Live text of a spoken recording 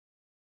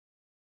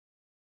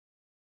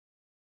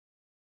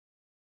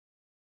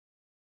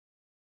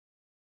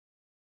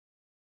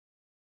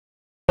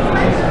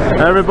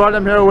Hey everybody,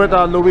 I'm here with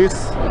Luis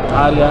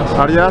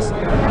Arias.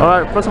 All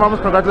right, first of all,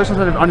 congratulations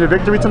on your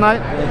victory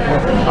tonight.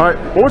 All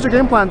right, what was your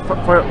game plan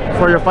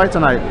for your fight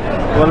tonight?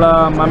 Well,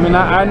 I mean,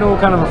 I knew what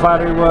kind of a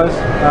fighter he was.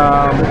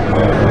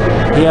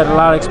 He had a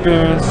lot of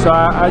experience, so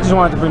I just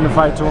wanted to bring the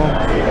fight to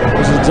him,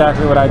 which is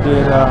exactly what I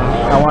did.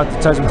 I wanted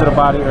to touch him to the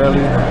body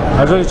early.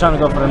 I was really trying to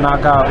go for the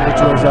knockout,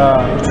 which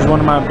was one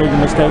of my big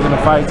mistakes in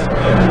the fights,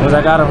 was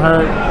I got him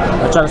hurt.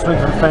 I tried to swing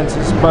for the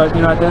fences, but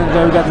at the end of the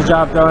day, we got the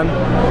job done.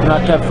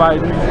 I kept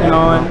fighting,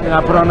 and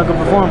I put on a good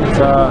performance.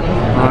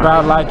 The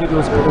crowd liked it. It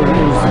was a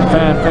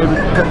fan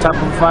favorite type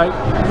of fight,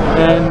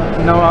 and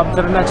up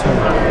to the next one.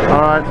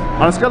 All right.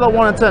 On a scale of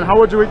 1 to 10, how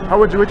would you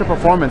rate your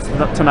performance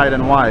tonight,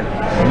 and why?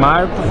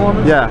 My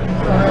performance? Yeah.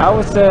 I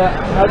would say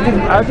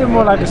I did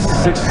more like a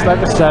 6, like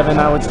a 7.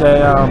 I would say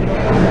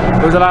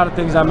there was a lot of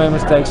things I made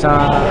mistakes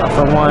on.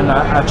 For one,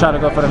 I tried to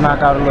go for the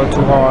knockout a little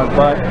too hard,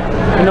 but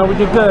we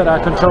did good.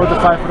 I controlled the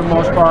fight for the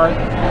most part.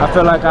 I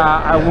feel like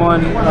I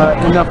won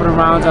enough of the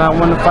rounds, and I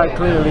won the fight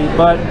clearly.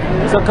 But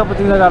there's a couple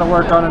things I got to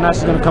work on, and that's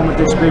just going to come with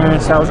the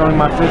experience. That was only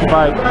my 5th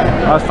fight.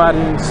 I was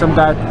fighting some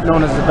guy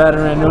known as a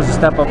veteran. It was a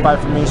step-up fight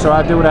for me, so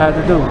I did what I had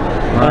to do.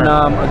 Right.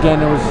 And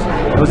again,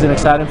 it was an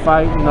exciting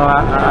fight.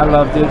 I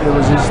loved it. It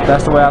was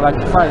that's the way I like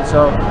to fight.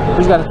 So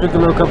we just got to pick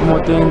a couple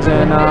more things,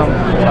 and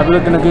I'm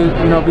looking to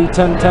get be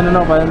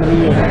 10-0 by the end of the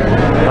year.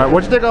 All right.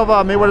 What did you think of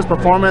Mayweather's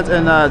performance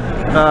and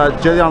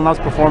Jillian Love's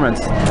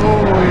performance?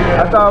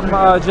 I thought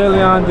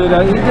Jillian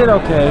did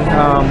okay.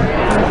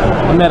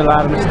 He made a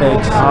lot of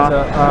mistakes.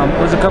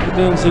 There was a couple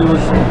things he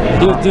was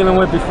dealing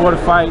with before the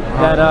fight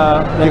that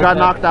he got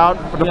knocked out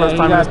for the first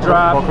time in his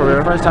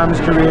career. First time in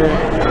his career.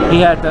 He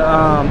had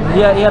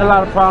he had a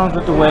lot of problems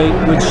with the weight,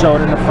 which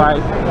showed in the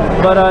fight.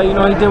 But he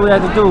did what he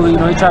had to do.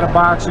 He tried to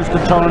box. He was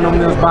controlling him.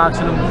 He was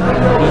boxing him.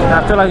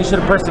 I feel like he should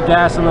have pressed the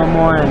gas a little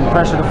more and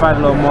pressured the fight a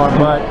little more.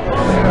 But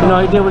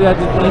he did what he had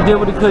to. He did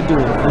what he could do.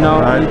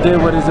 Right. He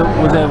did what he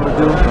was able to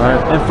do.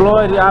 Right. And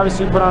Floyd, he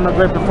obviously put on a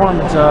great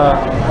performance.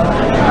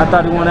 I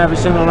thought he won every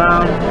single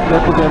round. They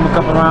gave him a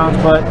couple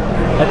rounds, but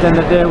at the end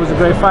of the day, it was a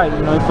great fight. He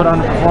put on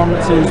the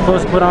performance he was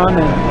supposed to put on,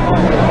 and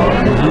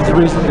he's the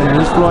reason.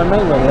 He's Floyd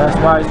Mayweather. That's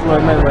why he's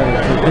Floyd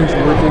Mayweather. So things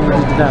everything he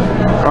did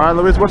done. All right,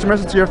 Luis, what's your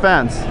message to your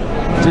fans?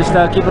 Just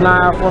keep an eye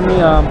out for me.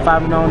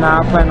 5-0 now.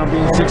 I plan on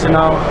being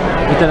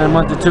 6-0 within a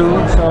month or two.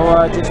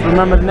 So just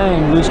remember the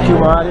name, Luis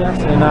Arias,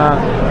 and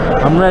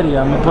I'm ready.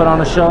 I'm gonna put on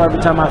a show every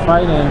time I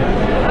fight, and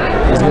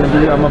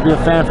I'm gonna be a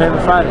fan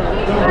favorite fighter.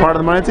 Part of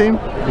the money team?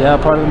 Yeah,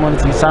 part of the money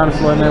team. Sign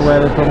Floyd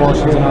Mayweather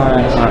promotions and all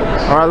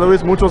that. All right,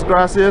 Luis, muchas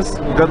gracias.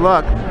 Good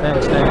luck.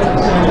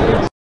 Thanks.